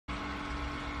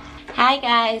Hi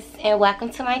guys, and welcome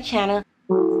to my channel.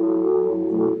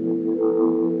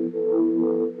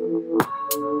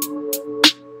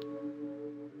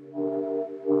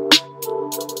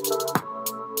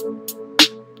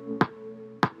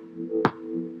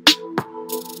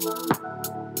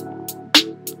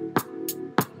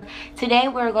 Today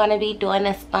we're going to be doing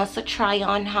a sponsored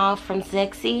try-on haul from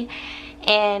ZEXXY,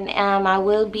 and I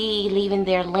will be leaving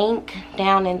their link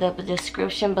down in the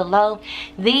description below.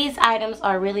 These items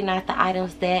are really not the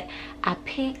items that I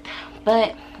picked,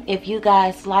 but if you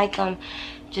guys like them,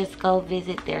 just go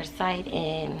visit their site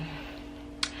and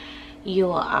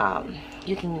you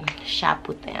can shop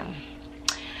with them.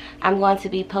 I'm going to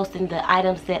be posting the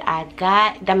items that I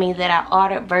got, that I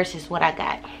ordered versus what I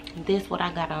got. This what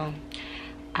I got on.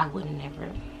 I would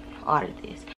never order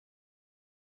this,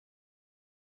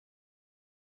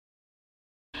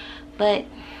 but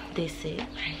this is it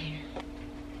right here.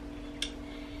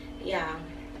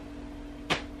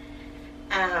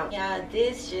 Y'all,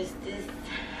 this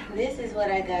is what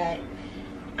I got.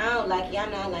 I don't like, y'all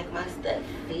know I like my stuff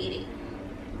fitted.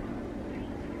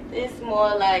 This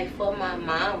more like for my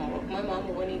mama. My mama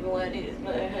wouldn't even wear this,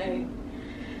 but hey.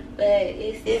 But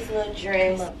it's this little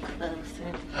dress up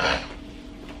closer.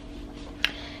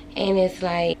 And it's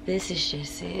like, this is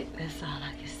just it. That's all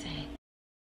I can say.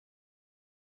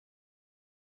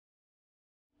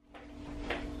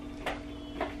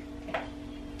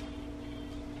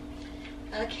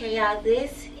 Okay, y'all,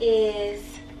 this is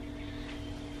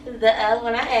the other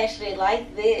one. I actually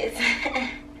like this.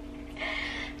 I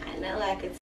know I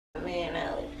could say, man,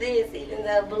 I like this, even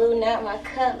though blue not my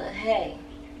color. Hey.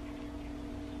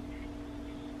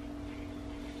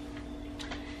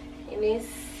 And it's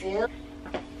silk.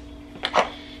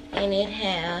 And it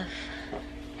have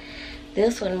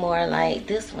this one more like,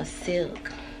 this one's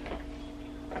silk.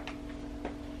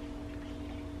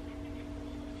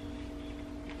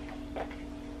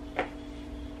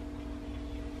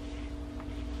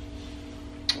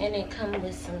 And it come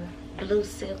with some blue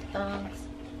silk thongs.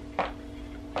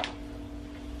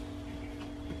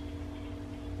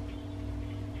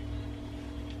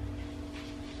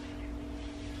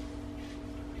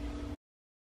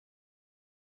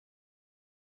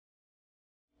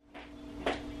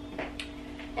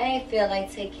 I ain't feel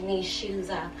like taking these shoes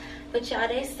off, but y'all,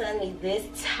 they sent me this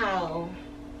towel,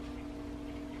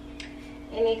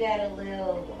 and it got a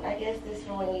little, I guess this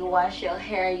one when you wash your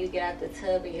hair, you get out the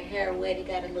tub and your hair wet, it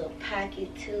got a little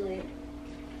pocket to it.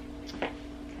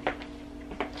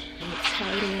 And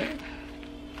tighten it.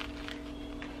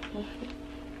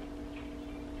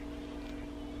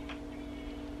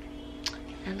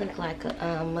 I look like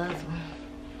a Muslim.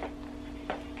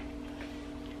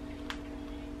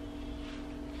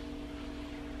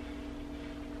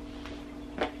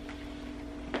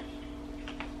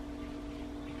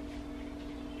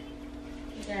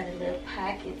 Got a little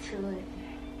pocket to it.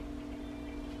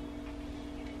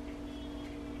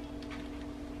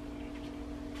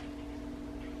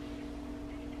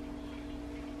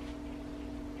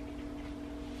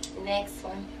 Next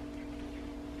one.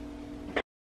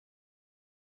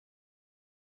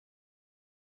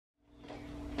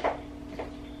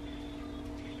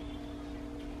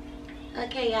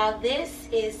 Okay, y'all, this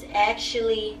is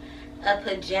actually a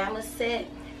pajama set.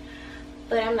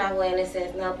 But I'm not wearing this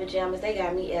as no pajamas. They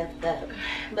got me effed up.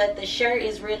 But the shirt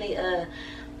is really a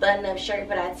button-up shirt,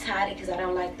 but I tied it because I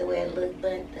don't like the way it looked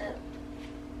buttoned up.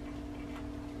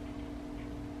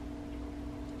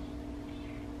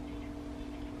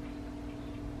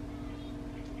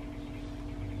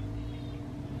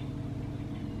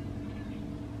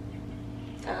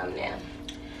 Now.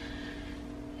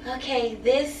 Okay,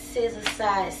 this is a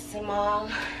size small,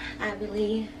 I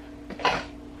believe.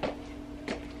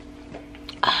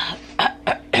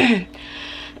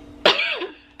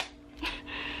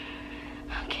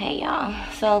 Okay, y'all,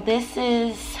 so this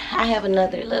is, I have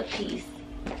another little piece.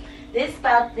 This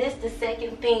the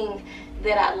second thing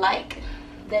that I like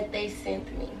that they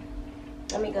sent me.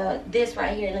 Let me go, this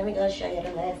right here, let me go show you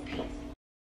the last piece.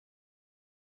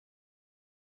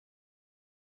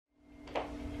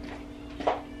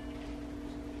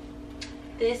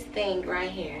 This thing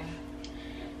right here,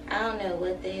 I don't know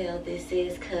what the hell this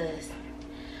is, cause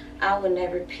I would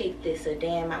never pick this a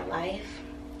day in my life.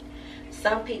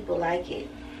 Some people like it.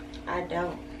 I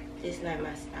don't. It's not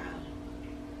my style.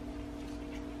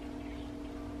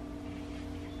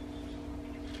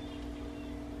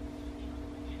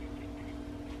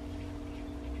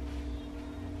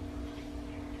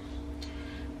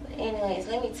 But anyways,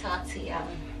 let me talk to y'all.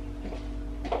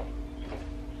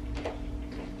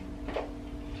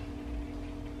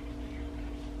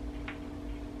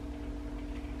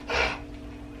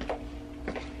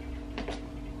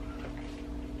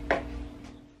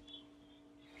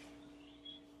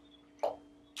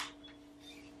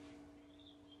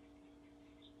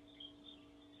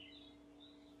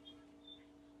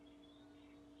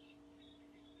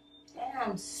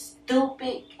 Damn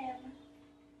stupid camera.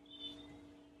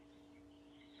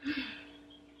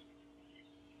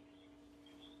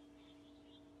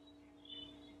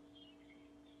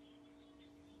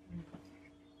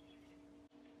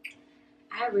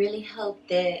 I really hope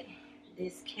that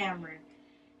this camera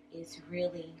is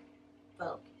really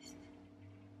focused,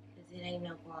 because it ain't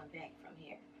no going back from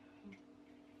here.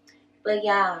 But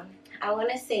y'all, I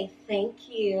want to say thank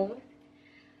you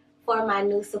for my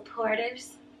new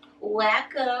supporters.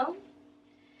 Welcome.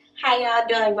 How y'all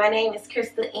doing? My name is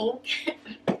Crystal Ink.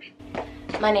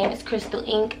 My name is Crystal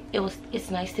Ink.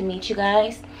 It's nice to meet you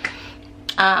guys.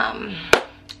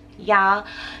 Y'all,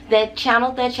 that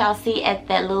channel that y'all see at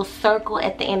that little circle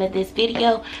at the end of this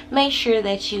video, make sure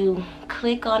that you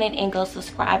click on it and go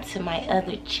subscribe to my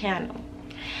other channel.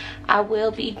 I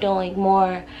will be doing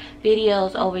more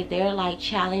videos over there, like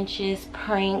challenges,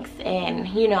 pranks, and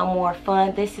you know, more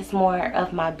fun. This is more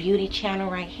of my beauty channel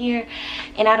right here,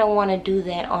 and I don't want to do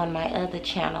that on my other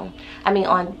channel. I mean,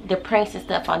 on the pranks and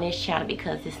stuff on this channel,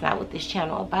 because it's not what this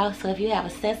channel about. So if you have a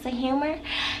sense of humor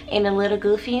and a little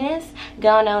goofiness, go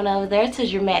on over there to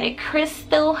Dramatic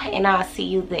Crystal, and I'll see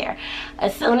you there.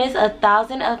 As soon as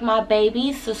 1,000 of my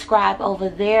babies subscribe over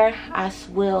there, I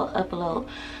will upload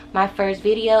my first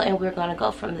video, and we're gonna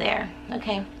go from there.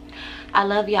 Okay, I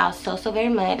love y'all so very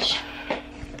much.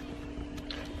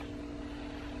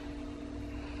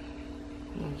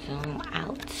 Zoom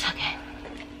out. Okay,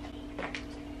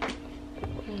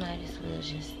 might as well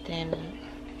just stand up.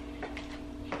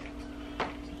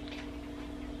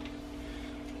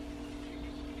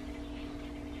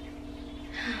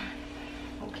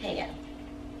 Okay, yeah,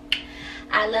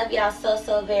 I love y'all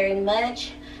so very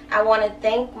much. I want to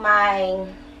thank my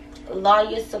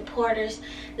loyal supporters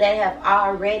that have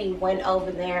already went over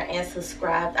there and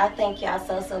subscribed. I thank y'all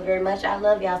so very much. I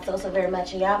love y'all so very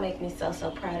much, and y'all make me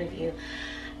so proud of you.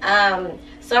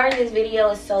 Sorry this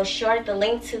video is so short. The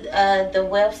link to the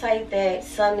website that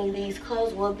sent me these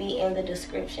clothes will be in the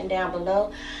description down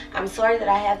below. I'm sorry that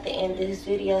I have to end this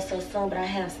video so soon, but I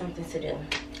have something to do,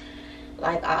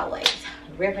 like always.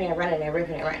 Ripping and running and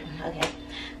ripping and running. Okay,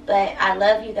 but I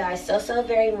love you guys so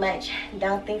very much.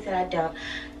 Don't think that I don't.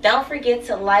 Don't forget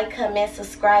to like, comment,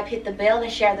 subscribe, hit the bell,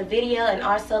 and share the video, and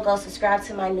also go subscribe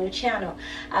to my new channel.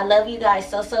 I love you guys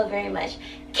so very much.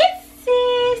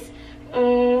 Kisses.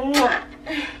 Mwah.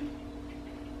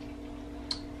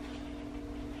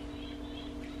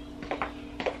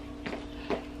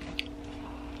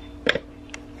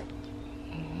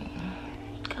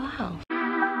 Go home.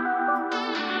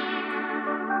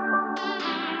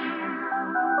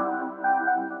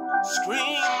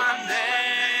 Scream my name,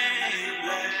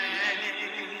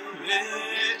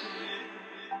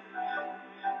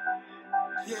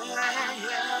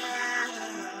 yeah.